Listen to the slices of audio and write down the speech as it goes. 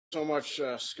So much,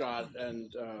 Scott,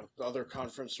 and the other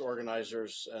conference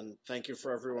organizers, and thank you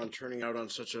for everyone turning out on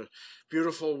such a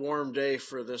beautiful, warm day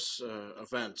for this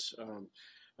event.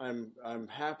 I'm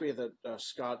happy that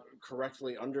Scott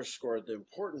correctly underscored the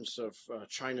importance of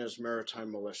China's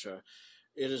maritime militia.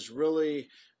 It is really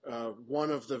one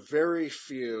of the very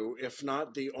few, if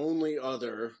not the only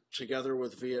other, together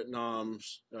with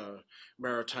Vietnam's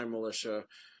maritime militia,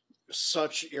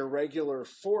 such irregular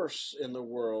force in the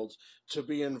world to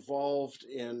be involved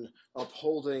in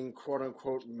upholding quote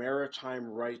unquote maritime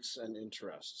rights and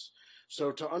interests.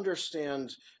 So to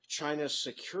understand China's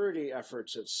security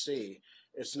efforts at sea,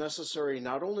 it's necessary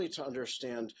not only to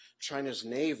understand China's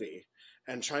Navy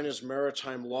and China's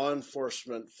maritime law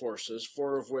enforcement forces,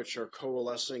 four of which are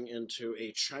coalescing into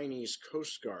a Chinese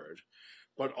Coast Guard,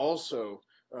 but also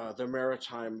the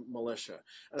maritime militia.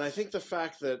 And I think the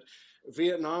fact that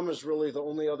Vietnam is really the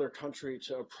only other country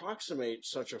to approximate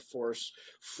such a force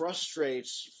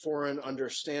frustrates foreign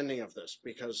understanding of this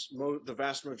because the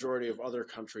vast majority of other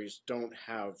countries don't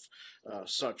have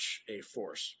such a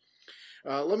force.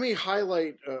 Let me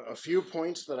highlight a few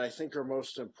points that I think are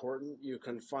most important. You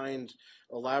can find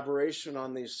elaboration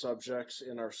on these subjects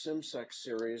in our SimSec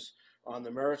series on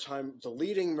the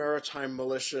leading maritime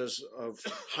militias of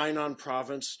Hainan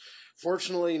province.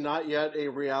 Fortunately, not yet a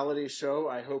reality show.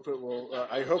 I hope it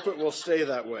will stay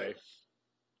that way.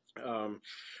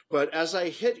 But as I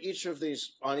hit each of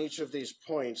these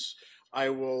points, I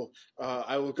will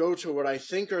go to what I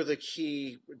think are the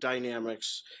key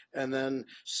dynamics and then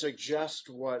suggest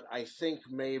what I think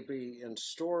may be in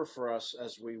store for us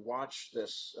as we watch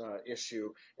this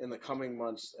issue in the coming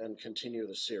months and continue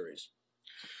the series.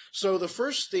 So the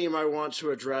first theme I want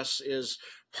to address is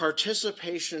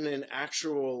participation in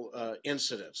actual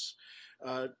incidents.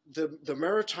 The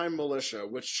maritime militia,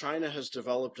 which China has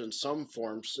developed in some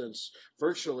form since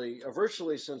virtually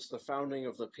since the founding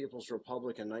of the People's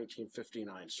Republic in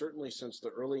 1959, certainly since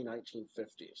the early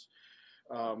 1950s.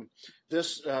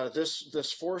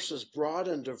 This force is broad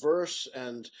and diverse,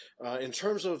 and in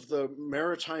terms of the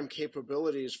maritime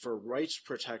capabilities for rights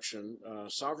protection,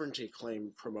 sovereignty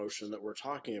claim promotion that we're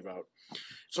talking about,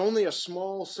 it's only a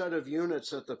small set of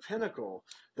units at the pinnacle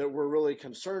that we're really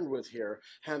concerned with here,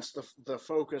 hence the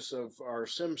focus of our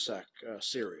SimSec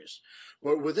series.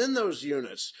 But within those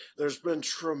units, there's been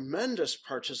tremendous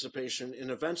participation in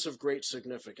events of great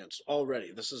significance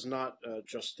already. This is not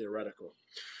just theoretical.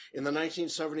 In the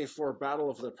 1974 Battle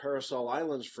of the Paracel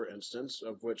Islands, for instance,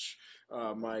 of which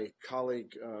my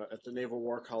colleague at the Naval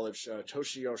War College,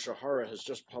 Toshi Yoshihara, has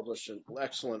just published an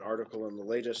excellent article in the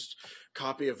latest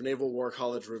copy of Naval War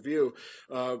College Review,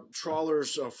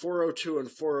 trawlers 402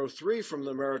 and 403 from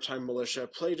the Maritime Militia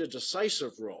played a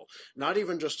decisive role, not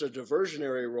even just a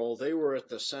diversionary role. They were at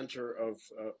the center of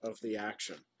the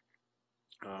action.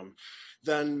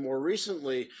 Then more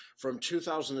recently, from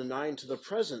 2009 to the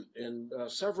present, in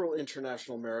several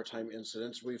international maritime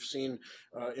incidents, we've seen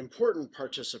important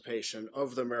participation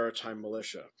of the maritime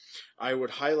militia. I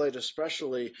would highlight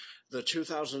especially the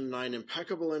 2009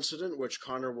 Impeccable incident, which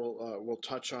Conor will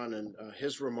touch on in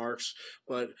his remarks.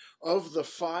 But of the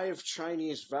 5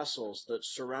 Chinese vessels that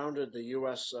surrounded the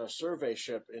U.S. survey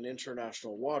ship in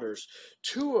international waters,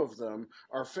 2 of them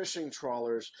are fishing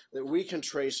trawlers that we can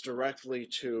trace directly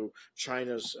to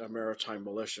China's maritime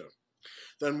militia.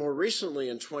 Then more recently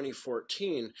in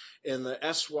 2014, in the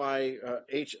HYSY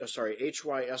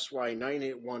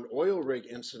 981 oil rig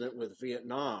incident with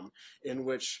Vietnam, in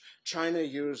which China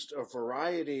used a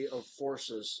variety of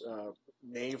forces,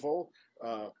 naval,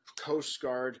 Coast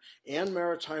Guard, and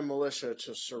maritime militia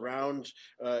to surround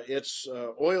its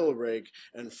oil rig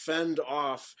and fend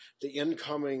off the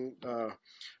incoming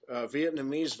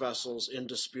Vietnamese vessels in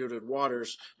disputed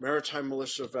waters. Maritime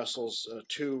militia vessels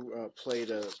too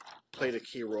played a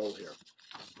key role here.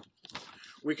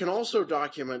 We can also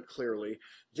document clearly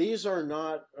these are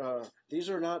not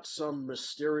some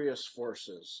mysterious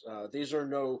forces. These are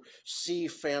no sea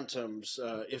phantoms,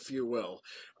 if you will.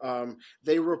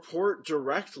 They report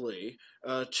directly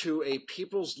to a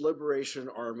People's Liberation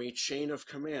Army chain of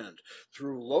command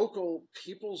through local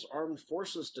People's Armed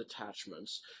Forces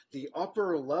detachments, the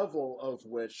upper level of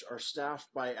which are staffed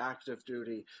by active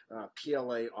duty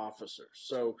PLA officers.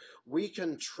 So we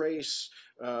can trace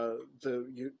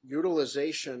the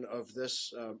utilization of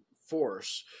this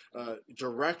force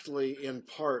directly in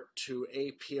part to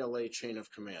a PLA chain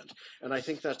of command. And I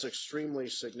think that's extremely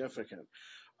significant.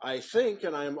 I think,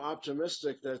 and I am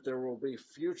optimistic, that there will be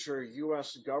future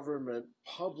U.S. government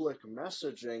public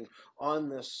messaging on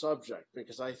this subject,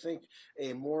 because I think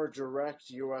a more direct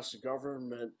U.S.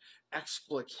 government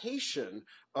explication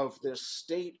of this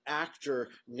state actor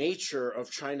nature of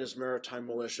China's maritime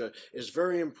militia is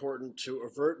very important to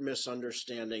avert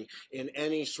misunderstanding in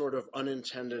any sort of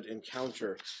unintended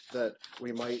encounter that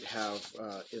we might have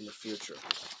in the future.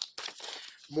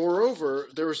 Moreover,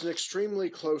 there is an extremely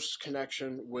close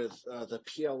connection with the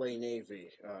PLA Navy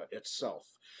itself.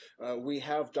 We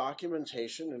have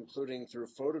documentation, including through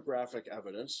photographic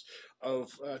evidence,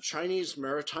 of Chinese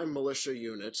maritime militia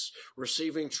units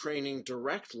receiving training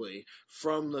directly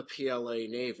from the PLA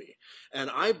Navy.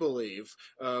 And I believe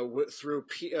through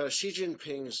Xi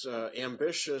Jinping's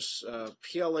ambitious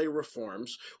PLA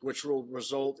reforms, which will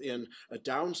result in a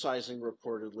downsizing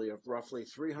reportedly of roughly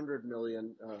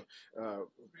 300,000,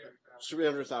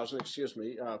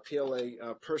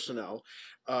 PLA personnel.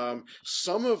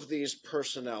 Some of these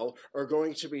personnel are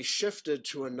going to be shifted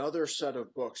to another set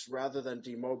of books rather than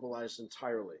demobilized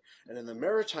entirely. And in the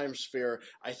maritime sphere,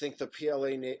 I think the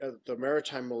PLA, the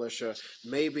maritime militia,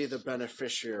 may be the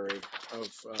beneficiary of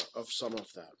some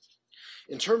of that.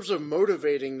 In terms of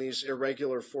motivating these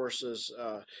irregular forces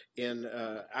in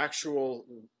actual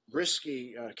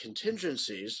risky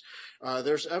contingencies,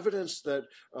 there's evidence that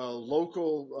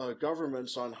local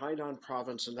governments on Hainan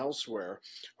province and elsewhere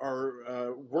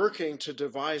are working to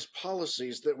devise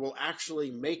policies that will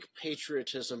actually make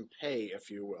patriotism pay, if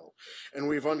you will. And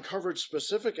we've uncovered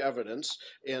specific evidence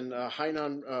in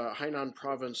Hainan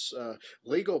province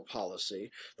legal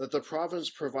policy that the province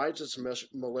provides its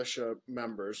militia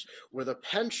members with a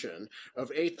pension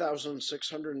of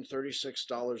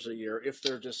 $8,636 a year if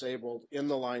they're disabled in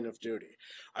the line of duty.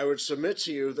 I would submit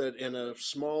to you that in a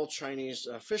small Chinese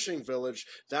fishing village,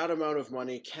 that amount of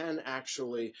money can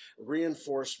actually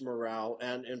reinforce morale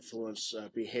and influence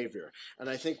behavior. And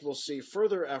I think we'll see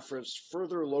further efforts,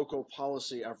 further local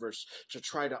policy efforts to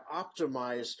try to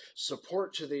optimize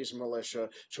support to these militia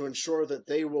to ensure that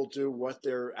they will do what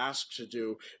they're asked to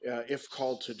do if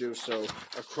called to do so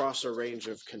across a range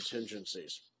of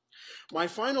contingencies. My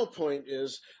final point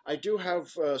is I do have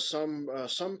some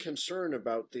concern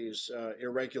about these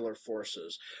irregular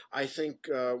forces. I think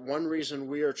one reason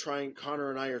we are trying,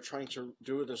 Conor and I are trying to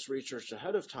do this research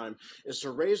ahead of time, is to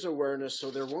raise awareness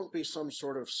so there won't be some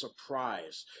sort of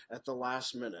surprise at the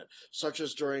last minute, such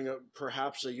as during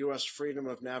perhaps a U.S. freedom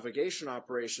of navigation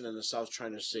operation in the South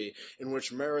China Sea, in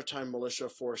which maritime militia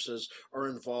forces are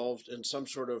involved in some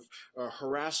sort of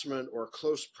harassment or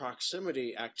close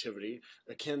proximity activity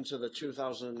akin to the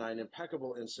 2009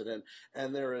 Impeccable incident,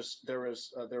 and there is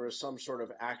some sort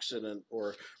of accident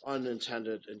or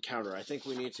unintended encounter. I think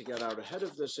we need to get out ahead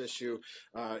of this issue,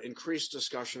 increase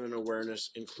discussion and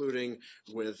awareness, including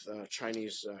with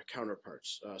Chinese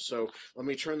counterparts. So let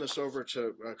me turn this over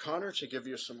to Conor to give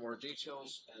you some more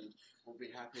details, and we'll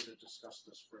be happy to discuss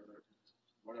this further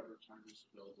whatever time is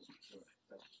available.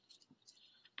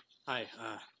 Hi,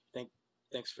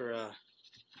 thanks for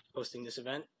hosting this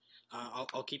event.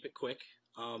 I'll keep it quick.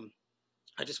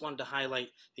 I just wanted to highlight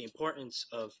the importance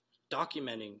of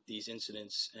documenting these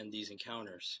incidents and these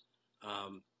encounters.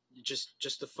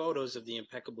 Just the photos of the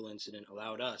Impeccable incident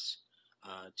allowed us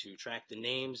to track the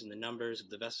names and the numbers of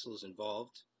the vessels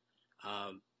involved.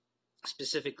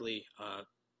 Specifically,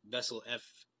 vessel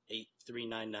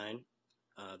F8399,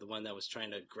 the one that was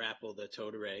trying to grapple the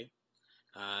towed array.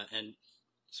 And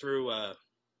through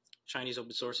Chinese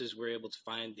open sources, we're able to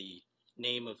find the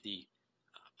name of the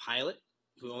pilot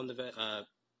who owned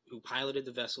who piloted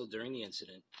the vessel during the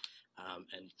incident,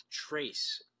 and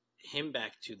trace him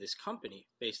back to this company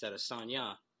based out of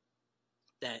Sanya.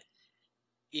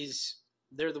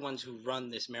 They're the ones who run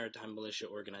this maritime militia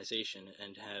organization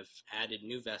and have added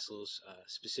new vessels,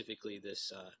 specifically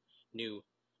this new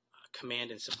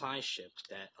command and supply ship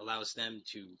that allows them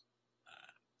to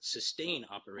sustain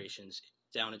operations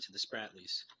down into the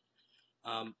Spratlys.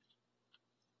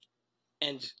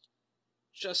 And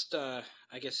just, I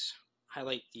guess,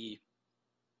 highlight the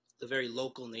very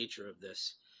local nature of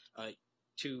this.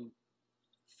 To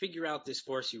figure out this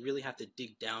force, you really have to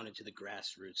dig down into the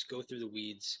grassroots, go through the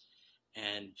weeds,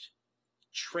 and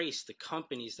trace the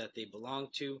companies that they belong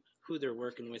to, who they're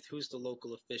working with, who's the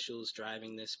local officials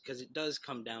driving this, because it does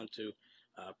come down to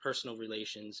personal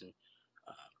relations and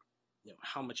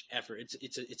how much effort.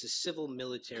 It's a civil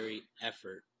military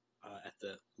effort at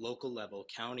the local level,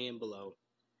 county and below,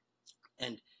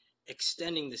 and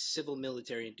extending the civil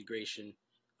military integration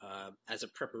as a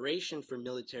preparation for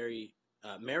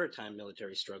maritime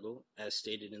military struggle, as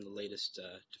stated in the latest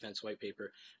defense white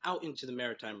paper, out into the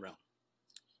maritime realm.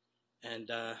 And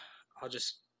I'll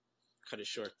just cut it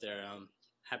short there.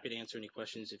 Happy to answer any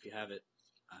questions if you have it.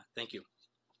 Thank you.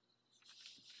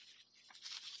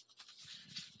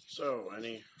 So,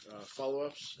 any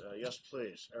follow-ups? Yes,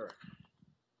 please, Eric.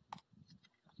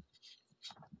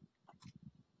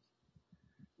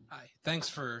 Hi, thanks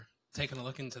for taking a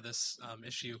look into this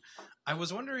issue. I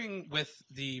was wondering, with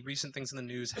the recent things in the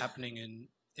news happening in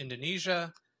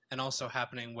Indonesia and also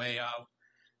happening way out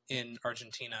in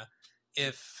Argentina,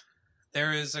 if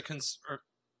there is a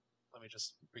let me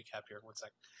just recap here one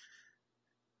sec.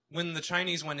 When the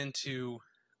Chinese went into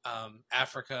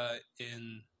Africa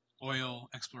in oil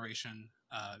exploration,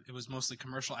 it was mostly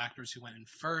commercial actors who went in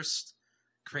first,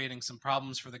 creating some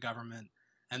problems for the government,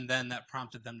 and then that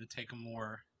prompted them to take a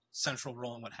more central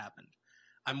role in what happened.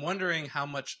 I'm wondering how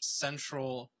much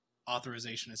central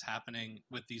authorization is happening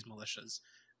with these militias,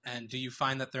 and do you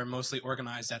find that they're mostly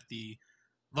organized at the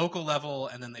local level,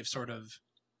 and then they've sort of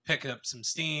picked up some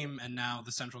steam, and now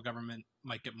the central government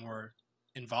might get more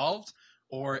involved,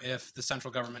 or if the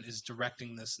central government is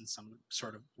directing this in some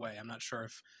sort of way? I'm not sure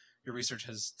if your research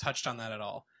has touched on that at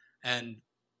all, and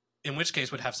in which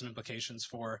case would have some implications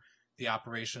for the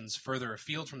operations further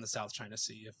afield from the South China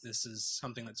Sea, if this is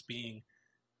something that's being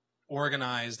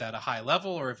organized at a high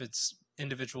level, or if it's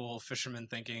individual fishermen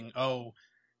thinking, oh,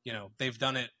 you know, they've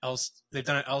done it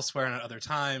elsewhere and at other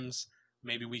times,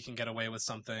 maybe we can get away with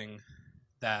something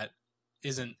that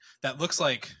looks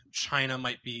like China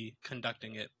might be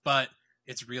conducting it, but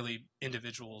it's really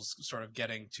individuals sort of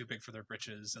getting too big for their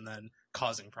britches and then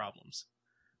causing problems.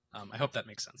 I hope that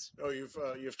makes sense. Oh,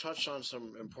 you've touched on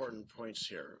some important points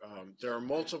here. There are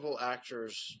multiple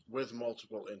actors with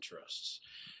multiple interests.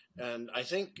 And I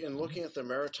think in looking at the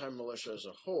maritime militia as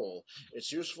a whole,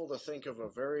 it's useful to think of a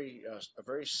very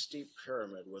steep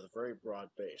pyramid with a very broad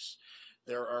base.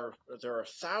 There are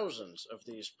thousands of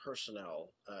these personnel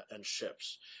and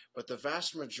ships, but the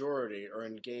vast majority are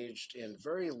engaged in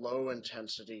very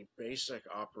low-intensity, basic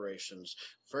operations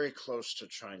very close to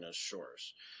China's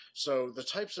shores. So the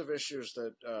types of issues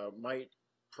that might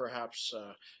perhaps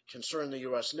concern the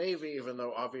U.S. Navy, even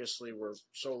though obviously we're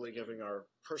solely giving our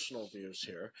personal views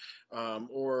here,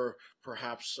 or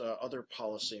perhaps other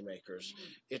policymakers,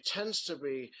 it tends to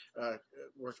be,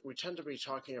 we tend to be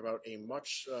talking about a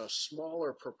much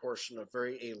smaller proportion of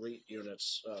very elite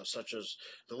units, such as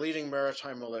the leading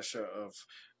maritime militia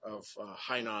of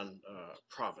Hainan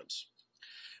province.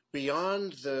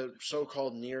 Beyond the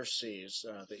so-called near seas,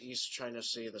 the East China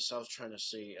Sea, the South China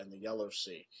Sea, and the Yellow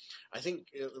Sea, I think,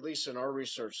 at least in our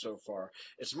research so far,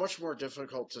 it's much more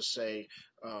difficult to say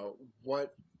what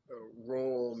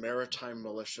role maritime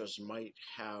militias might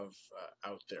have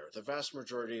out there. The vast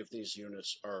majority of these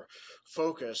units are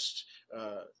focused,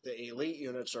 the elite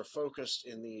units are focused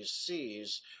in these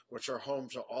seas, which are home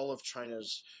to all of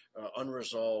China's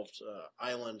unresolved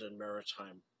island and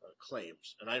maritime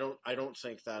claims, and I don't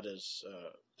think that is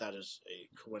a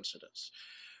coincidence.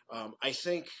 I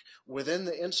think within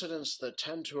the incidents that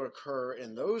tend to occur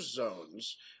in those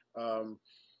zones,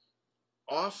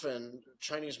 often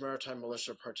Chinese maritime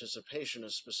militia participation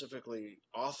is specifically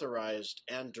authorized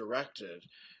and directed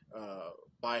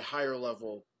by higher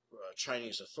level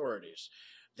Chinese authorities.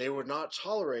 They would not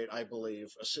tolerate, I believe,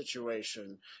 a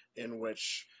situation in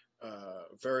which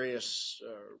various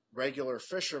regular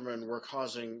fishermen were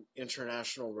causing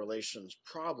international relations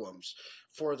problems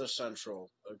for the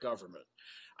central government.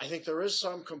 I think there is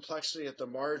some complexity at the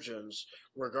margins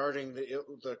regarding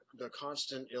the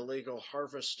constant illegal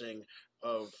harvesting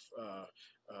of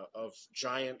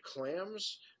giant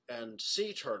clams and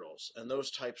sea turtles and those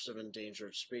types of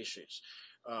endangered species.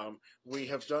 We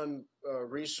have done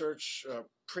research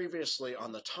previously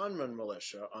on the Tanmen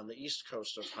militia on the east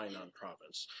coast of Hainan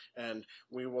province, and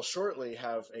we will shortly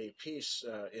have a piece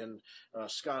in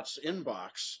Scott's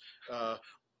inbox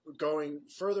going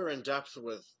further in depth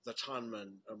with the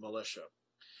Tanmen militia.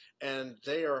 And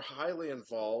they are highly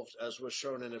involved, as was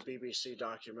shown in a BBC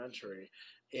documentary,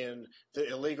 in the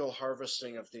illegal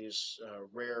harvesting of these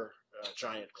rare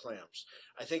giant clams.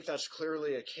 I think that's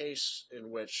clearly a case in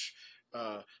which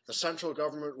the central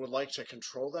government would like to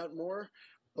control that more,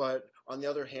 but on the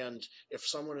other hand, if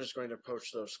someone is going to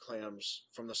poach those clams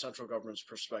from the central government's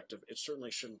perspective, it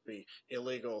certainly shouldn't be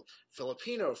illegal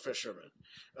Filipino fishermen.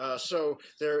 So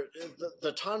the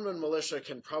Tanmen militia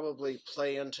can probably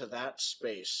play into that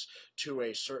space to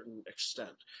a certain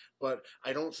extent. but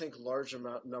I don't think large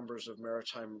numbers of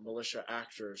maritime militia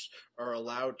actors are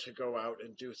allowed to go out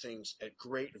and do things at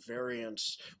great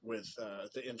variance with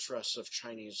the interests of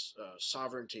Chinese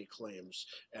sovereignty claims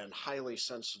and highly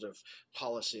sensitive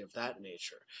policy of that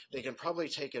nature. They can probably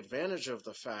take advantage of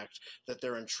the fact that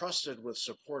they're entrusted with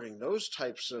supporting those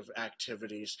types of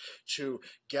activities to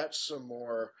get some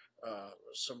more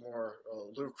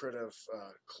lucrative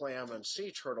clam and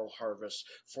sea turtle harvest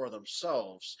for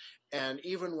themselves. And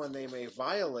even when they may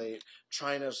violate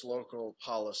China's local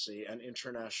policy and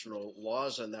international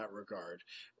laws in that regard,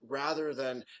 rather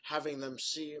than having them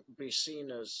be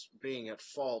seen as being at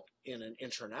fault in an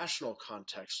international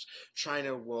context,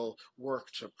 China will work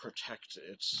to protect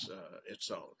its own.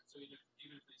 So even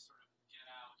if they sort of get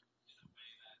out in a way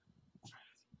that China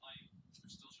doesn't like, they're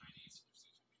still Chinese.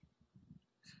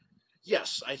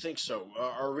 Yes, I think so.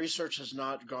 Our research has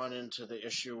not gone into the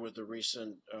issue with the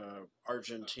recent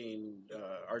Argentine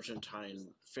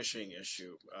fishing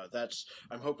issue.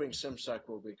 I'm hoping SimSec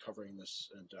will be covering this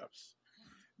in depth.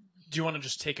 Do you want to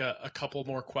just take a couple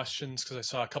more questions? Because I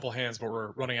saw a couple hands, but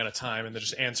we're running out of time, and then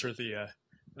just answer the.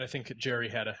 I think Jerry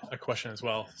had a question as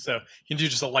well, so you can do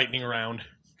just a lightning round.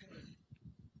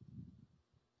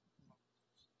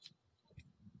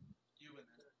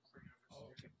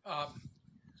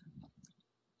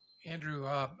 Andrew,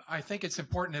 I think it's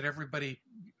important that everybody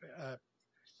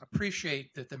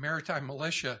appreciate that the maritime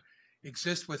militia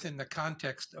exists within the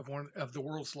context of one of the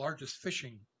world's largest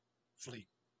fishing fleet.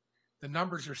 The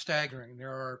numbers are staggering.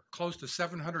 There are close to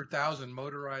 700,000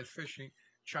 motorized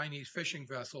Chinese fishing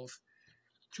vessels.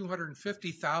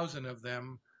 250,000 of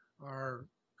them are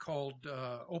called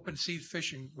open sea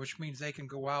fishing, which means they can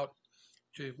go out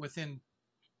to within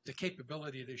the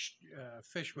capability to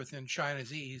fish within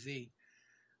China's EEZ.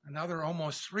 Another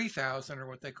almost 3,000 are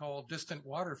what they call distant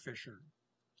water fisher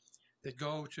that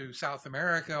go to South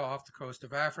America, off the coast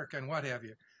of Africa, and what have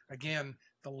you. Again,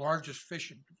 the largest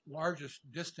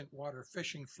distant water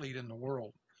fishing fleet in the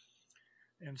world.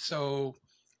 And so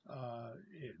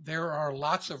there are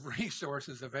lots of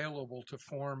resources available to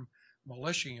form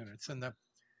militia units. And the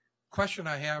question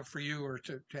I have for you, or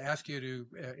to ask you to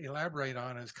elaborate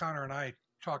on, is Conor and I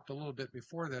talked a little bit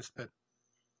before this, but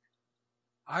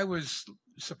I was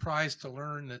surprised to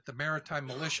learn that the maritime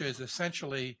militia is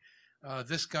essentially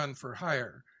this gun for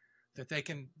hire, that they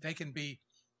can be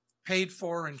paid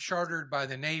for and chartered by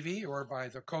the Navy or by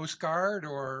the Coast Guard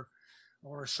or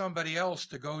somebody else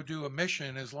to go do a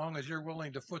mission. As long as you're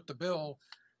willing to foot the bill,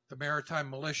 the maritime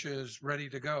militia is ready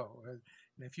to go. And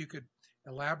if you could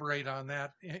elaborate on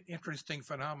that interesting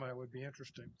phenomena, it would be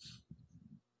interesting.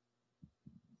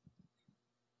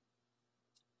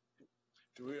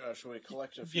 Should we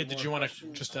collect a few? Yeah, did you want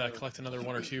to just collect another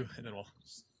one or two, and then we'll.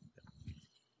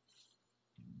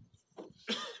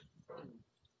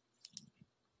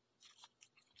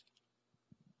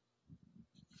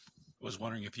 I was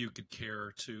wondering if you could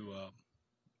care to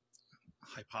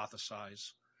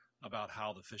hypothesize about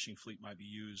how the fishing fleet might be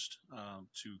used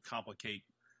to complicate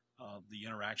the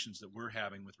interactions that we're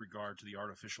having with regard to the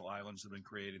artificial islands that have been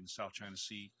created in the South China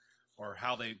Sea, or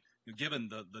how they, given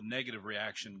the negative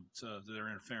reaction to their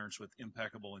interference with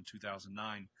Impeccable in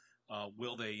 2009,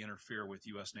 will they interfere with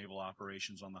U.S. naval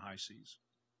operations on the high seas?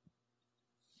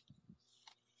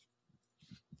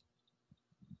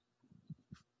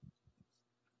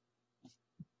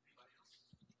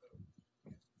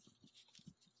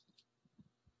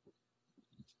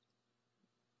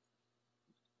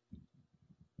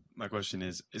 My question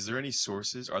is there any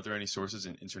sources, are there any sources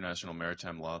in international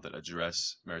maritime law that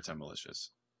address maritime militias?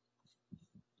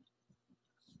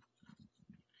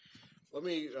 Let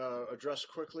me address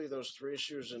quickly those three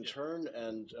issues in turn,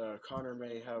 and Conor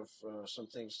may have some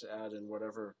things to add in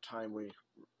whatever time we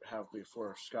have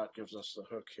before Scott gives us the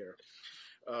hook here.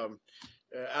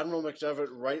 Admiral McDevitt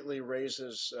rightly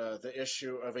raises the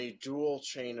issue of a dual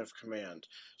chain of command.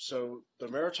 So the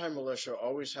maritime militia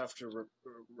always have to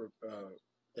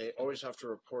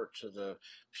report to the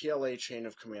PLA chain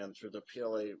of command through the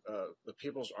PLA, the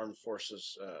People's Armed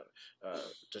Forces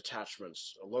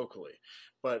detachments locally.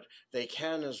 But they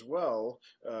can as well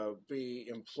be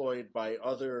employed by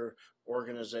other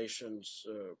organizations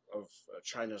of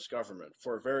China's government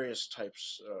for various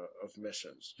types of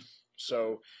missions.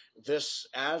 So this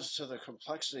adds to the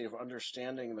complexity of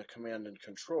understanding the command and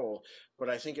control, but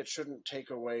I think it shouldn't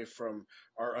take away from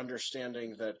our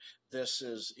understanding that this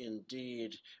is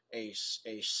indeed a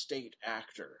state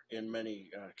actor in many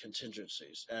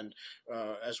contingencies. And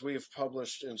as we've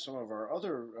published in some of our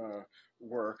other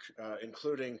work,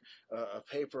 including a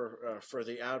paper for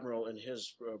the Admiral in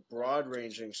his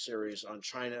broad-ranging series on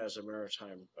China as a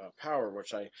maritime power,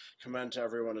 which I commend to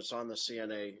everyone. It's on the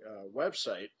CNA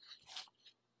website.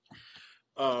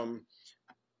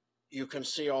 You can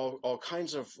see all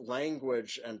kinds of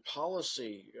language and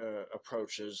policy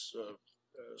approaches,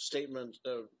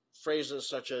 phrases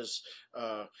such as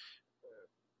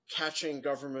catching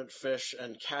government fish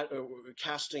and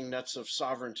casting nets of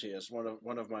sovereignty is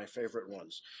one of my favorite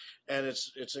ones. And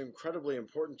it's incredibly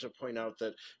important to point out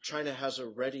that China has a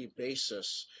ready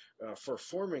basis for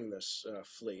forming this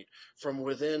fleet. From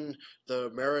within the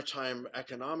maritime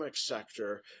economic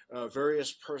sector,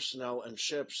 various personnel and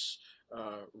ships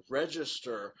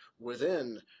register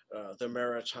within the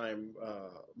maritime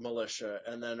militia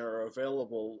and then are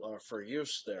available for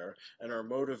use there and are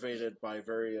motivated by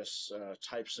various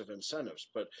types of incentives.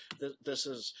 But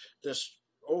this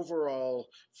overall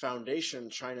foundation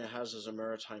China has as a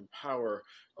maritime power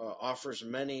offers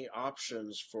many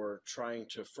options for trying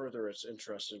to further its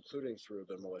interests, including through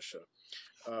the militia.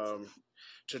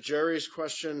 To Jerry's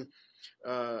question,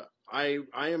 I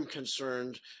am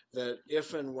concerned that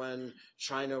if and when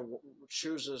China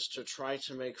chooses to try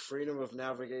to make freedom of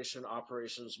navigation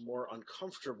operations more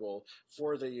uncomfortable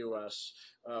for the U.S.,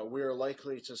 we are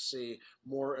likely to see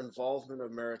more involvement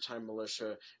of maritime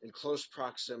militia in close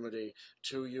proximity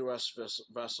to U.S.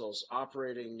 vessels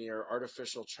operating near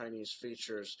artificial Chinese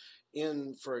features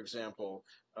in, for example,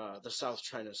 the South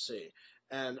China Sea.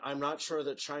 And I'm not sure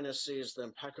that China sees the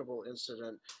impeccable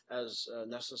incident as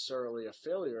necessarily a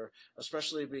failure,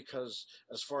 especially because,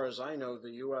 as far as I know,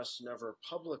 the U.S. never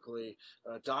publicly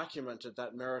documented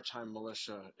that maritime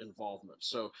militia involvement.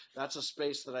 So that's a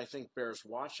space that I think bears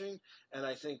watching, and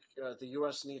I think the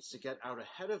U.S. needs to get out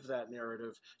ahead of that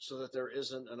narrative so that there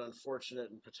isn't an unfortunate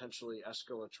and potentially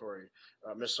escalatory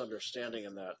misunderstanding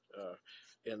in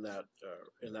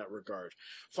that regard.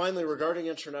 Finally, regarding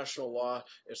international law,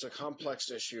 it's a complex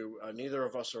issue. Neither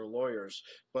of us are lawyers,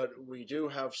 but we do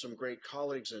have some great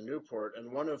colleagues in Newport,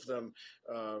 and one of them,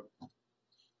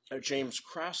 James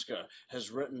Kraska,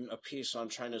 has written a piece on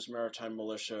China's maritime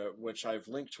militia, which I've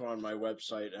linked to on my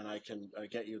website, and I can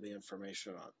get you the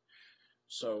information on.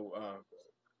 So,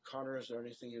 Conor, is there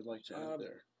anything you'd like to add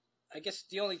there? I guess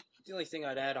the only thing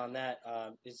I'd add on that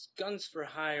is guns for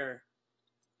hire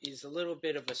is a little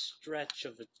bit of a stretch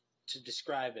to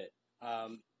describe it.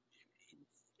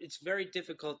 It's very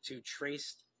difficult to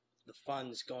trace the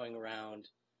funds going around,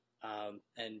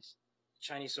 and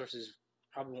Chinese sources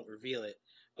probably won't reveal it.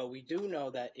 But we do know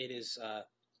that it is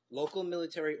local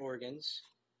military organs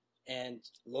and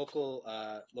local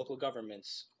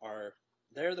governments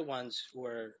they're the ones who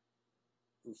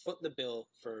foot the bill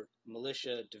for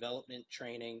militia development,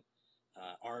 training,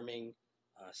 arming,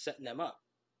 setting them up.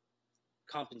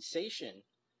 Compensation,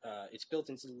 it's built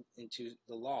into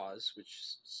the laws, which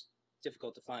is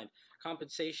difficult to find.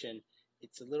 Compensation,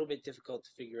 it's a little bit difficult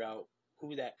to figure out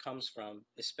who that comes from,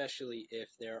 especially if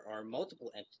there are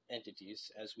multiple entities,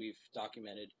 as we've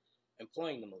documented,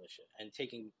 employing the militia and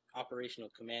taking operational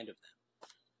command of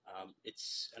them.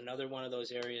 It's another one of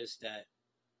those areas that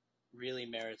really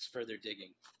merits further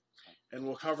digging. And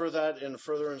we'll cover that in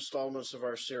further installments of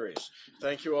our series.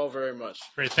 Thank you all very much.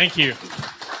 Great, thank you.